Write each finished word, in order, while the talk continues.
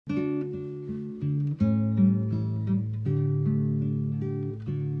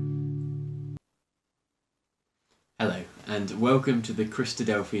and welcome to the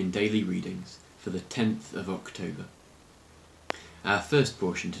Christadelphian Daily Readings for the 10th of October. Our first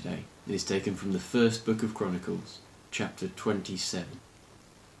portion today is taken from the first book of Chronicles, chapter 27.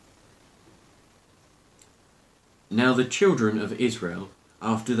 Now the children of Israel,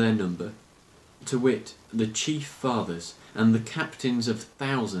 after their number, to wit, the chief fathers, and the captains of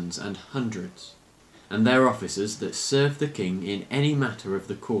thousands and hundreds, and their officers that served the king in any matter of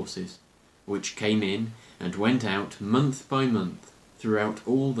the courses, which came in and went out month by month throughout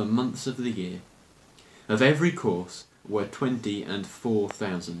all the months of the year, of every course were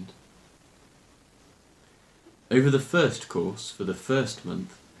 24,000. Over the first course for the first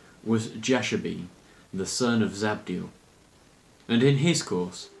month was Jashobeam, the son of Zabdiel, and in his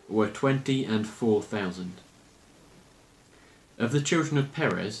course were 24,000. Of the children of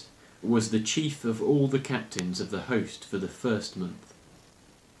Perez was the chief of all the captains of the host for the first month.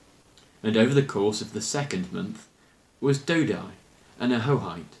 And over the course of the second month was Dodai, an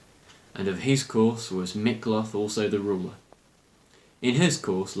Ahohite, and of his course was Mikloth also the ruler. In his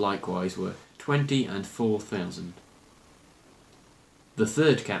course likewise were 24,000. The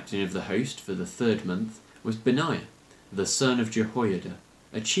third captain of the host for the third month was Benaiah, the son of Jehoiada,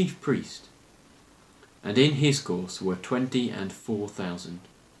 a chief priest, and in his course were 24,000.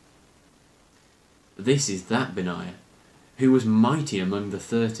 This is that Benaiah, who was mighty among the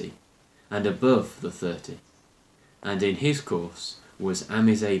 30, and above the 30, and in his course was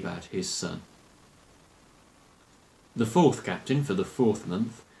Amizabad his son. The fourth captain for the fourth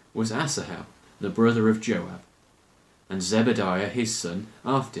month was Asahel, the brother of Joab, and Zebadiah his son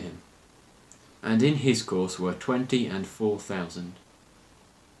after him, and in his course were 24,000.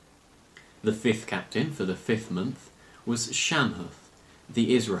 The fifth captain for the fifth month was Shamhuth,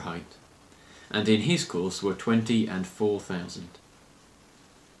 the Israelite, and in his course were 24,000.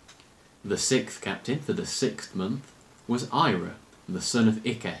 The sixth captain for the sixth month was Ira, the son of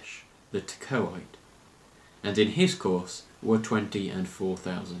Ikesh, the Tekoite, and in his course were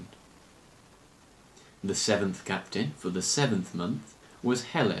 24,000. The seventh captain for the seventh month was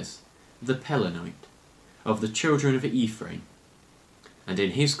Helez, the Pelonite, of the children of Ephraim, and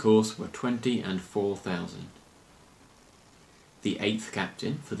in his course were 24,000. The eighth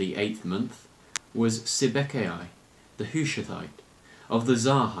captain for the eighth month was Sibbecai, the Hushathite, of the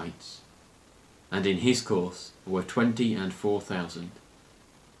Zarhites, and in his course were 24,000.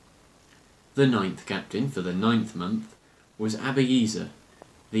 The ninth captain for the ninth month was Abiezer,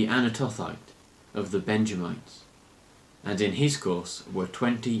 the Anatothite, of the Benjamites, and in his course were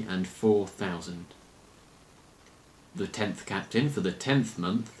 24,000. The 10th captain for the 10th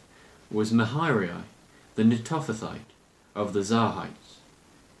month was Mahariai, the Netophathite, of the Zarhites,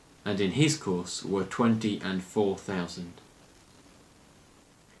 and in his course were 24,000.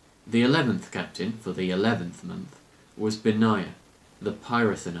 The 11th captain for the 11th month was Benaiah, the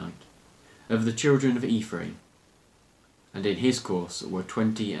Pirathonite, of the children of Ephraim, and in his course were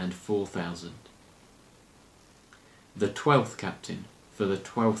 24,000. The 12th captain for the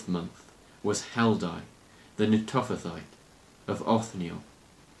 12th month was Heldai, the Netophathite, of Othniel,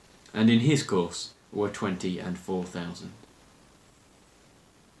 and in his course were 24,000.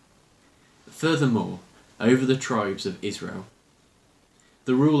 Furthermore, over the tribes of Israel,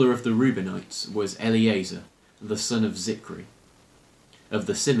 the ruler of the Reubenites was Eleazar, the son of Zikri. Of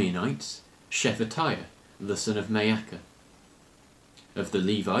the Simeonites, Shephatiah, the son of Maacah. Of the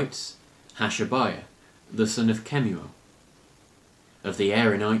Levites, Hashabiah, the son of Kemuel. Of the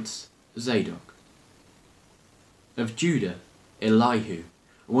Aaronites, Zadok. Of Judah, Elihu,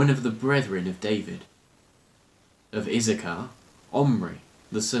 one of the brethren of David. Of Issachar, Omri,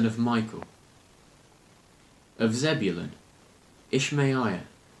 the son of Michael. Of Zebulun, Ishmaiah,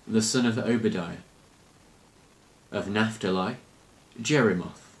 the son of Obadiah. Of Naphtali,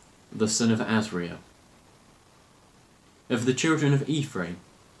 Jerimoth, the son of Azriel. Of the children of Ephraim,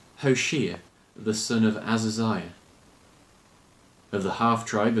 Hoshea, the son of Azaziah. Of the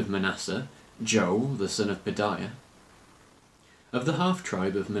half-tribe of Manasseh, Joel, the son of Pedaiah. Of the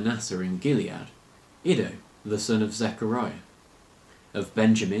half-tribe of Manasseh in Gilead, Iddo, the son of Zechariah. Of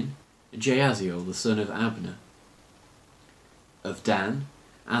Benjamin, Jaasiel, the son of Abner. Of Dan,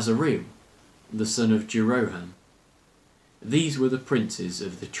 Azareel, the son of Jeroham. These were the princes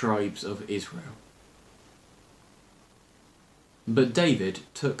of the tribes of Israel. But David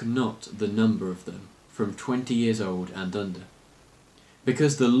took not the number of them from 20 years old and under,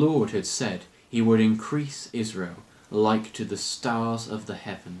 because the Lord had said he would increase Israel like to the stars of the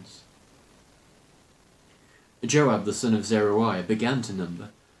heavens. Joab the son of Zeruiah began to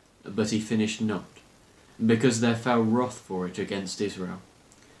number, but he finished not, because there fell wrath for it against Israel,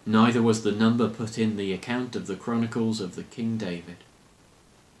 neither was the number put in the account of the chronicles of the King David.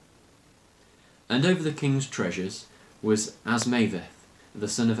 And over the king's treasures was Asmaveth, the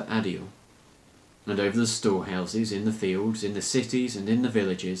son of Adiel. And over the storehouses, in the fields, in the cities, and in the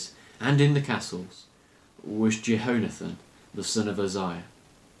villages, and in the castles, was Jehonathan, the son of Uzziah.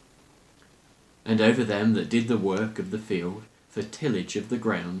 And over them that did the work of the field, for tillage of the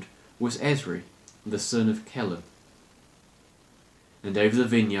ground, was Ezri, the son of Caleb. And over the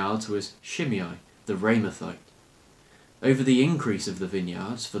vineyards was Shimei, the Ramathite. Over the increase of the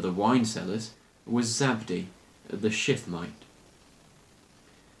vineyards, for the wine cellars, was Zabdi, the Shithmite.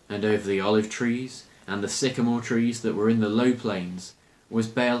 And over the olive trees, and the sycamore trees that were in the low plains, was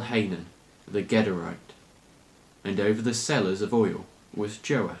Baal-Hanan, the Gederite. And over the cellars of oil was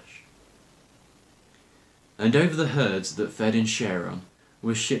Joash. And over the herds that fed in Sharon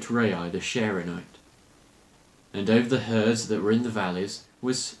was Shitrai the Sharonite. And over the herds that were in the valleys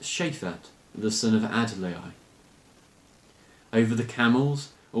was Shaphat, the son of Adlai. Over the camels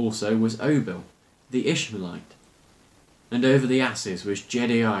also was Obel, the Ishmaelite. And over the asses was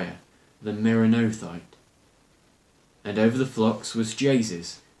Jediah, the Meronothite. And over the flocks was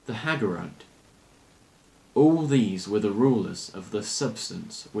Jaziz, the Hagarite. All these were the rulers of the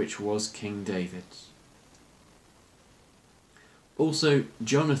substance which was King David's. Also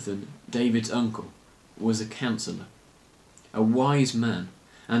Jonathan, David's uncle, was a counsellor, a wise man,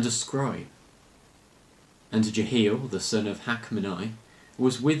 and a scribe. And Jehiel, the son of Hachmoni,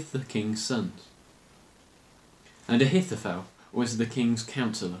 was with the king's sons. And Ahithophel was the king's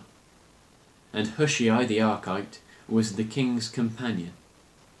counsellor. And Hushai the Archite was the king's companion.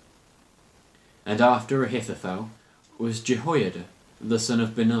 And after Ahithophel was Jehoiada, the son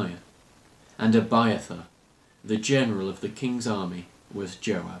of Benaiah. And Abiathar, the general of the king's army, was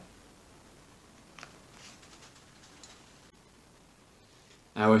Joab.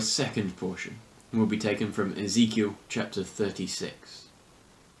 Our second portion will be taken from Ezekiel chapter 36.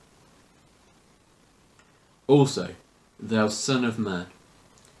 Also, thou son of man,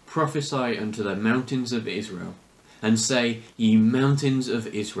 prophesy unto the mountains of Israel, and say, Ye mountains of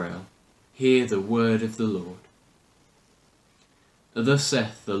Israel, hear the word of the Lord. Thus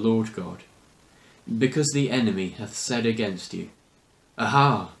saith the Lord God, because the enemy hath said against you,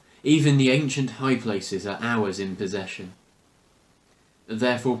 Aha! Even the ancient high places are ours in possession.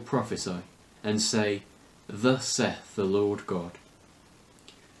 Therefore prophesy, and say, Thus saith the Lord God.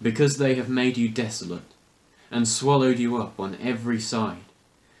 Because they have made you desolate, and swallowed you up on every side,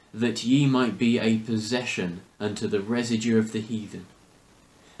 that ye might be a possession unto the residue of the heathen.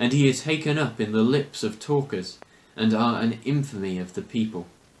 And ye are taken up in the lips of talkers, and are an infamy of the people.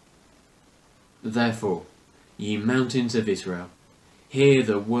 Therefore, ye mountains of Israel, hear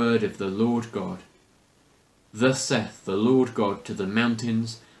the word of the Lord God. Thus saith the Lord God to the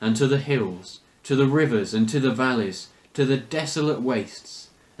mountains, and to the hills, to the rivers, and to the valleys, to the desolate wastes,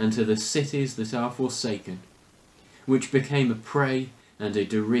 and to the cities that are forsaken, which became a prey and a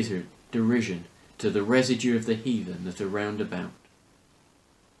derision to the residue of the heathen that are round about.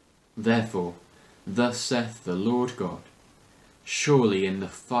 Therefore, thus saith the Lord God, Surely in the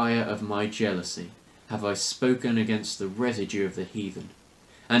fire of my jealousy have I spoken against the residue of the heathen,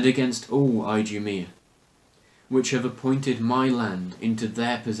 and against all Idumea, which have appointed my land into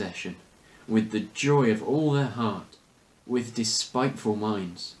their possession, with the joy of all their heart, with despiteful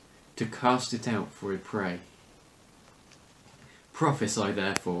minds, to cast it out for a prey. Prophesy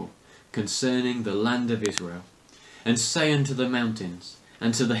therefore concerning the land of Israel, and say unto the mountains,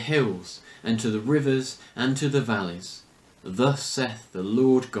 and to the hills, and to the rivers, and to the valleys, Thus saith the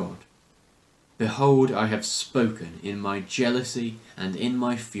Lord God, Behold, I have spoken in my jealousy and in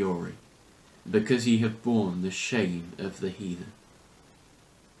my fury, because ye have borne the shame of the heathen.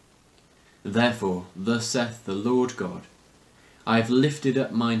 Therefore, thus saith the Lord God, I have lifted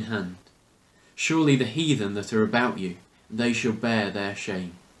up mine hand. Surely the heathen that are about you, they shall bear their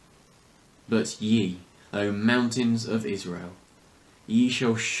shame. But ye, O mountains of Israel, ye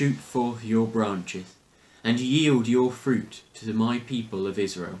shall shoot forth your branches, and yield your fruit to my people of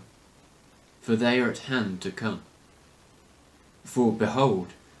Israel, for they are at hand to come. For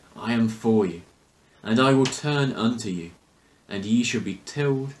behold, I am for you, and I will turn unto you, and ye shall be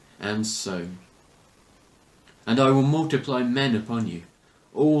tilled and sown. And I will multiply men upon you,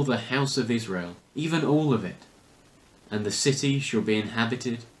 all the house of Israel, even all of it. And the city shall be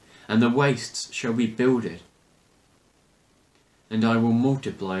inhabited, and the wastes shall be builded. And I will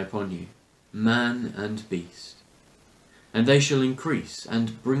multiply upon you man and beast, and they shall increase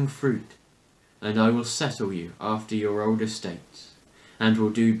and bring fruit, and I will settle you after your old estates, and will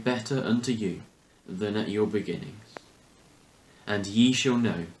do better unto you than at your beginnings. and ye shall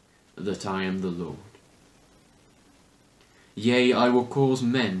know that I am the Lord. Yea, I will cause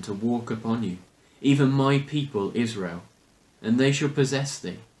men to walk upon you, even my people Israel, and they shall possess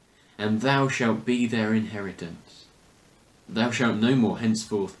thee, and thou shalt be their inheritance. Thou shalt no more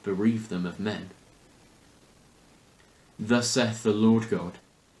henceforth bereave them of men. Thus saith the Lord God,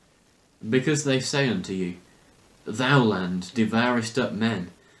 because they say unto you, Thou land devourest up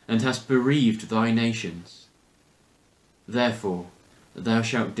men, and hast bereaved thy nations. Therefore thou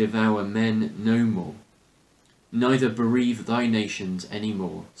shalt devour men no more, neither bereave thy nations any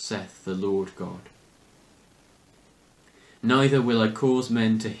more, saith the Lord God. Neither will I cause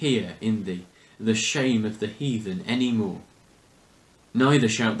men to hear in thee the shame of the heathen any more, neither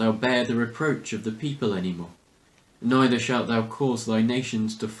shalt thou bear the reproach of the people any more, neither shalt thou cause thy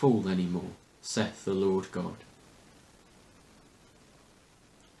nations to fall any more, saith the Lord God.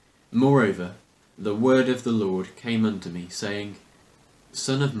 Moreover, the word of the Lord came unto me, saying,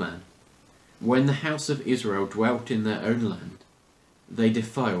 Son of man, when the house of Israel dwelt in their own land, they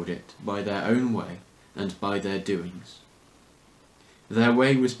defiled it by their own way and by their doings. Their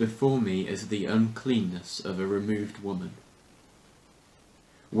way was before me as the uncleanness of a removed woman.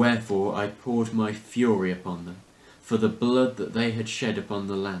 Wherefore I poured my fury upon them, for the blood that they had shed upon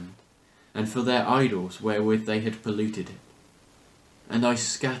the land, and for their idols wherewith they had polluted it. And I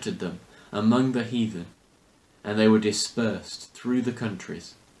scattered them among the heathen, and they were dispersed through the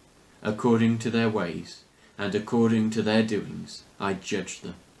countries. According to their ways, and according to their doings, I judged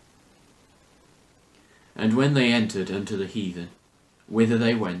them. And when they entered unto the heathen, whither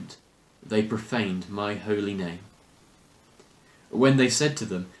they went, they profaned my holy name. When they said to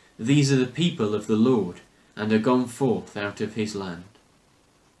them, These are the people of the Lord, and are gone forth out of his land.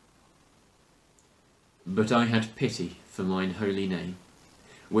 But I had pity for mine holy name,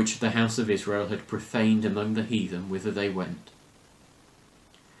 which the house of Israel had profaned among the heathen whither they went.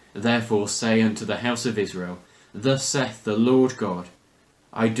 Therefore say unto the house of Israel, Thus saith the Lord God,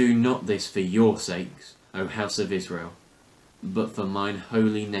 I do not this for your sakes, O house of Israel, but for mine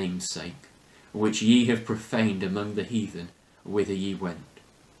holy name's sake, which ye have profaned among the heathen whither ye went.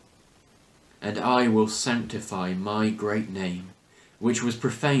 And I will sanctify my great name, which was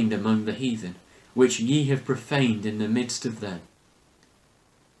profaned among the heathen, which ye have profaned in the midst of them.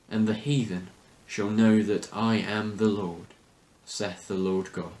 And the heathen shall know that I am the Lord, saith the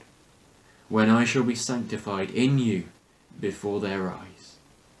Lord God, when I shall be sanctified in you before their eyes.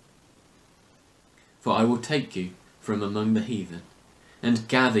 For I will take you from among the heathen, and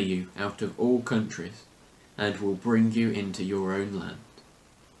gather you out of all countries, and will bring you into your own land.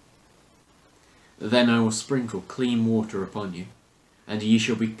 Then I will sprinkle clean water upon you, and ye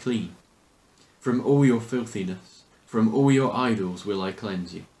shall be clean. From all your filthiness, from all your idols will I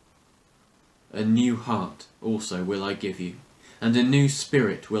cleanse you. A new heart also will I give you, and a new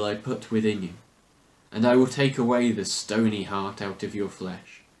spirit will I put within you. And I will take away the stony heart out of your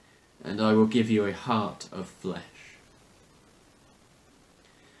flesh, and I will give you a heart of flesh.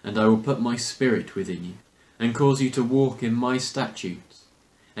 And I will put my spirit within you, and cause you to walk in my statutes,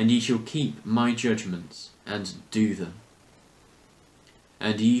 and ye shall keep my judgments, and do them.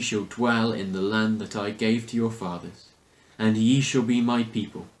 And ye shall dwell in the land that I gave to your fathers, and ye shall be my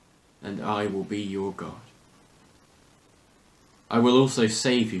people, and I will be your God. I will also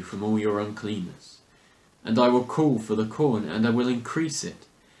save you from all your uncleanness, and I will call for the corn, and I will increase it,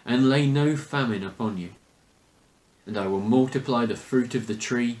 and lay no famine upon you. And I will multiply the fruit of the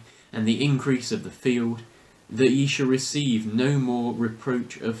tree, and the increase of the field, that ye shall receive no more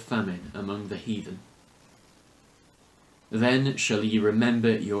reproach of famine among the heathen. Then shall ye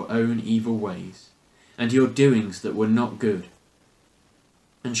remember your own evil ways, and your doings that were not good,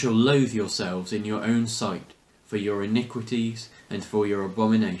 and shall loathe yourselves in your own sight for your iniquities and for your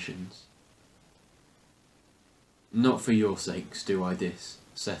abominations. Not for your sakes do I this,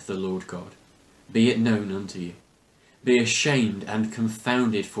 saith the Lord God. Be it known unto you. Be ashamed and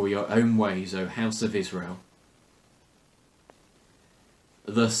confounded for your own ways, O house of Israel.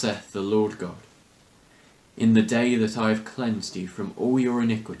 Thus saith the Lord God, in the day that I have cleansed you from all your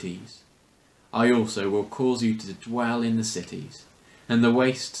iniquities, I also will cause you to dwell in the cities, and the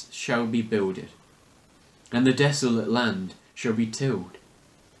wastes shall be builded, and the desolate land shall be tilled,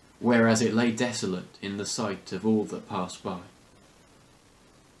 whereas it lay desolate in the sight of all that passed by.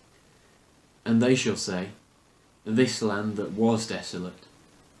 And they shall say, This land that was desolate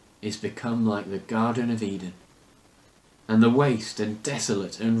is become like the Garden of Eden, and the waste and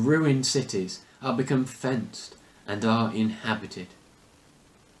desolate and ruined cities are become fenced and are inhabited.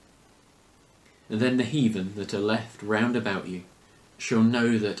 Then the heathen that are left round about you shall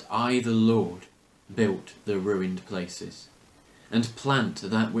know that I, the Lord, built the ruined places, and plant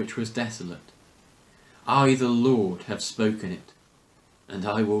that which was desolate. I, the Lord, have spoken it, and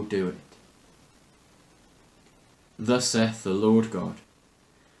I will do it. Thus saith the Lord God,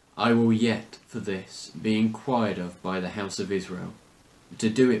 I will yet for this be inquired of by the house of Israel, to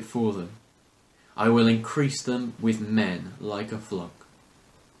do it for them. I will increase them with men like a flock.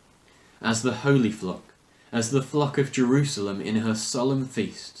 As the holy flock, as the flock of Jerusalem in her solemn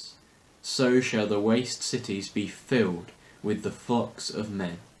feasts, so shall the waste cities be filled with the flocks of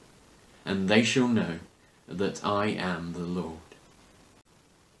men, and they shall know that I am the Lord.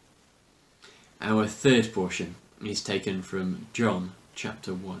 Our third portion is taken from John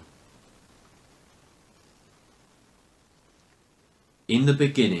chapter 1. In the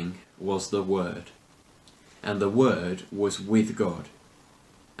beginning was the Word, and the Word was with God,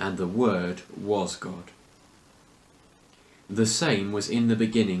 and the Word was God. The same was in the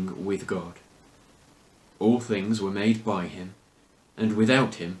beginning with God. All things were made by him, and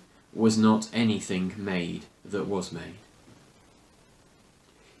without him was not anything made that was made.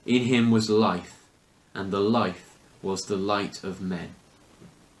 In him was life, and the life was the light of men.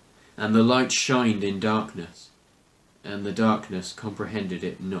 And the light shined in darkness, and the darkness comprehended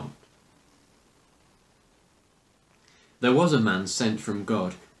it not. There was a man sent from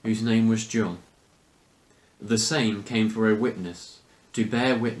God, whose name was John. The same came for a witness, to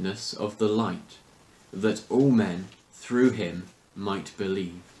bear witness of the light, that all men through him might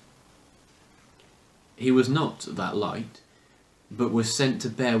believe. He was not that light, but was sent to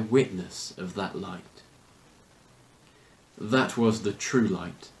bear witness of that light. That was the true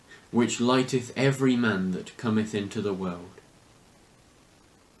light, which lighteth every man that cometh into the world.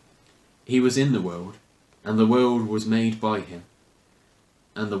 He was in the world, and the world was made by him,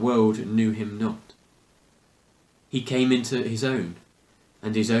 and the world knew him not. He came into his own,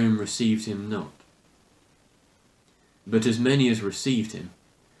 and his own received him not. But as many as received him,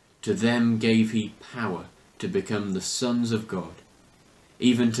 to them gave he power to become the sons of God,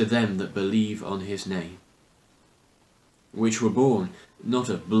 even to them that believe on his name, which were born not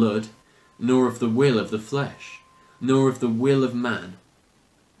of blood, nor of the will of the flesh, nor of the will of man,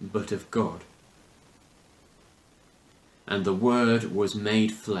 but of God. And the Word was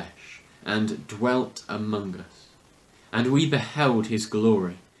made flesh, and dwelt among us. And we beheld his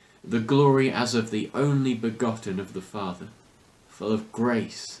glory, the glory as of the only begotten of the Father, full of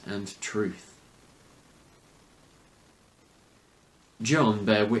grace and truth. John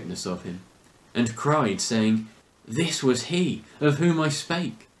bare witness of him, and cried, saying, This was he of whom I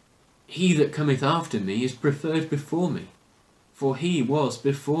spake. He that cometh after me is preferred before me, for he was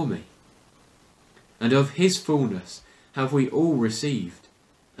before me. And of his fullness have we all received,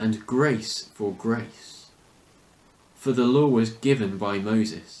 and grace for grace. For the law was given by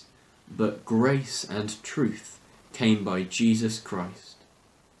Moses, but grace and truth came by Jesus Christ.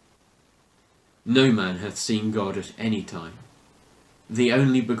 No man hath seen God at any time. The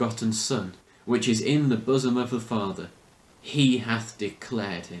only begotten Son, which is in the bosom of the Father, he hath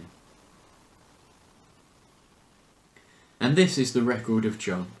declared him. And this is the record of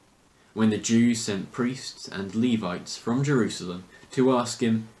John, when the Jews sent priests and Levites from Jerusalem to ask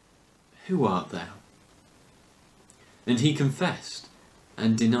him, Who art thou? And he confessed,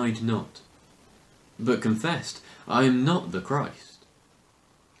 and denied not, but confessed, I am not the Christ.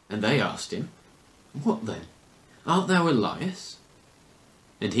 And they asked him, What then? Art thou Elias?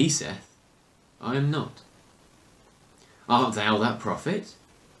 And he saith, I am not. Art thou that prophet?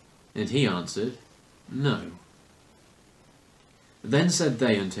 And he answered, No. Then said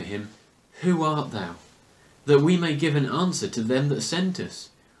they unto him, Who art thou? That we may give an answer to them that sent us.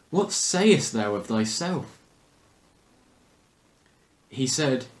 What sayest thou of thyself? He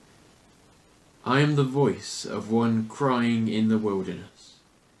said, I am the voice of one crying in the wilderness,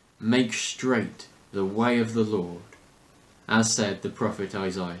 Make straight the way of the Lord, as said the prophet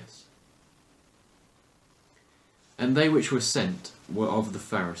Isaiah. And they which were sent were of the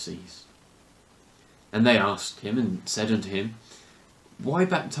Pharisees. And they asked him, and said unto him, Why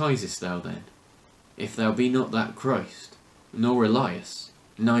baptizest thou then, if thou be not that Christ, nor Elias,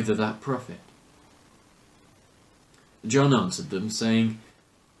 neither that prophet? John answered them, saying,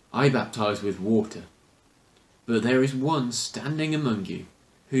 I baptize with water, but there is one standing among you,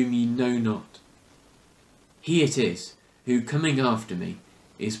 whom ye know not. He it is, who coming after me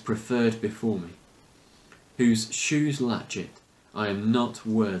is preferred before me, whose shoes latchet I am not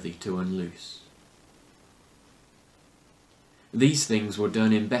worthy to unloose. These things were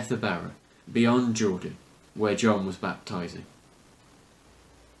done in Bethabara, beyond Jordan, where John was baptizing.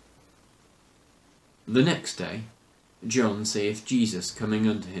 The next day John seeth Jesus coming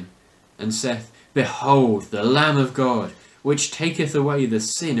unto him, and saith, Behold the Lamb of God, which taketh away the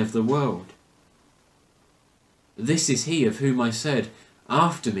sin of the world. This is he of whom I said,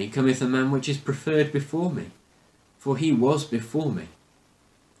 After me cometh a man which is preferred before me, for he was before me.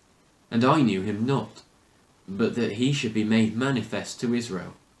 And I knew him not, but that he should be made manifest to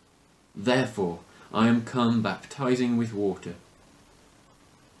Israel. Therefore I am come baptizing with water.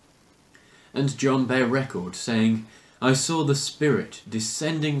 And John bare record, saying, I saw the Spirit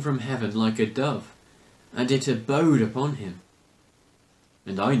descending from heaven like a dove, and it abode upon him.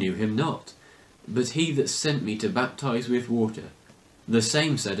 And I knew him not, but he that sent me to baptize with water, the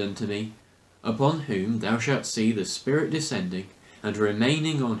same said unto me, Upon whom thou shalt see the Spirit descending and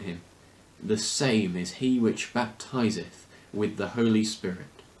remaining on him, the same is he which baptizeth with the Holy Spirit.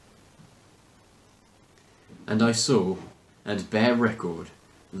 And I saw and bare record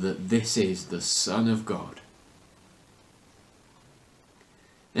that this is the Son of God.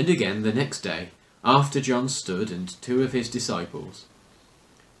 And again the next day, after John stood and 2 of his disciples,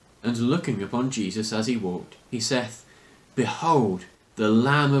 and looking upon Jesus as he walked, he saith, Behold, the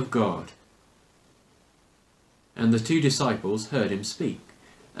Lamb of God. And the 2 disciples heard him speak,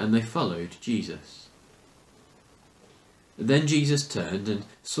 and they followed Jesus. Then Jesus turned and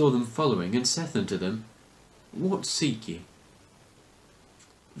saw them following, and saith unto them, What seek ye?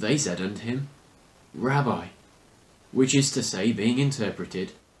 They said unto him, Rabbi, which is to say, being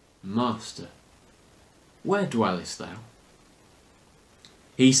interpreted, Master, where dwellest thou?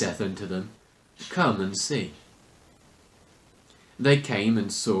 He saith unto them, Come and see. They came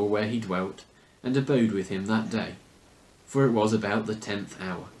and saw where he dwelt, and abode with him that day, for it was about the 10th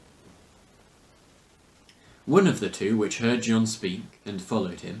hour. One of the 2 which heard John speak and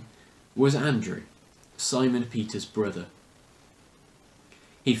followed him was Andrew, Simon Peter's brother.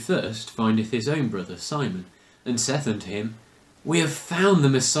 He first findeth his own brother Simon, and saith unto him, We have found the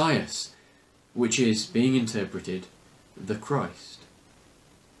Messiah, which is, being interpreted, the Christ.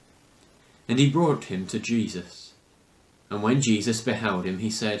 And he brought him to Jesus. And when Jesus beheld him, he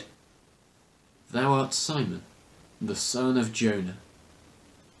said, Thou art Simon, the son of Jonah.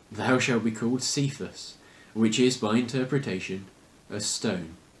 Thou shalt be called Cephas, which is by interpretation a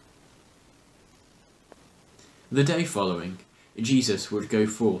stone. The day following, Jesus would go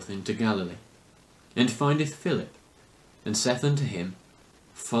forth into Galilee, and findeth Philip, and saith unto him,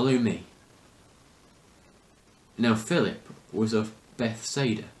 Follow me. Now Philip was of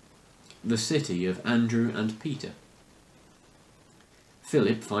Bethsaida, the city of Andrew and Peter.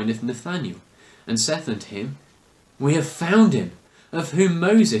 Philip findeth Nathanael, and saith unto him, We have found him, of whom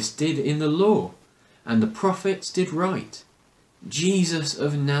Moses did in the law, and the prophets did write, Jesus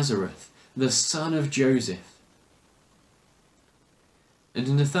of Nazareth, the son of Joseph.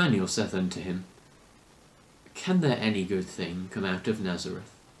 And Nathanael saith unto him, Can there any good thing come out of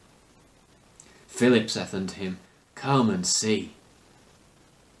Nazareth? Philip saith unto him, Come and see.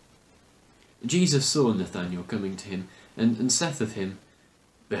 Jesus saw Nathanael coming to him, and saith of him,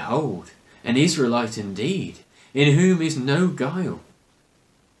 Behold, an Israelite indeed, in whom is no guile.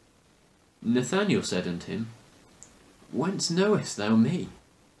 Nathanael said unto him, Whence knowest thou me?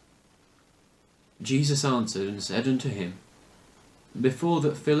 Jesus answered and said unto him, Before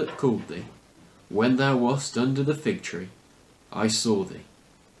that Philip called thee, when thou wast under the fig tree, I saw thee.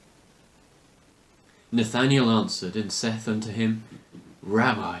 Nathanael answered and saith unto him,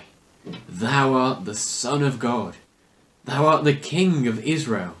 Rabbi, thou art the Son of God, thou art the King of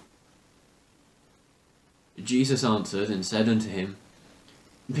Israel. Jesus answered and said unto him,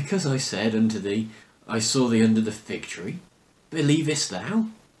 Because I said unto thee, I saw thee under the fig tree, believest thou?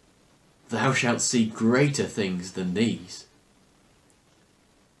 Thou shalt see greater things than these.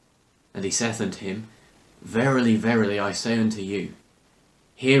 And he saith unto him, Verily, verily, I say unto you,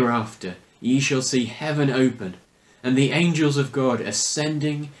 hereafter ye shall see heaven open, and the angels of God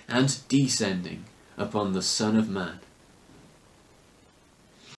ascending and descending upon the Son of Man.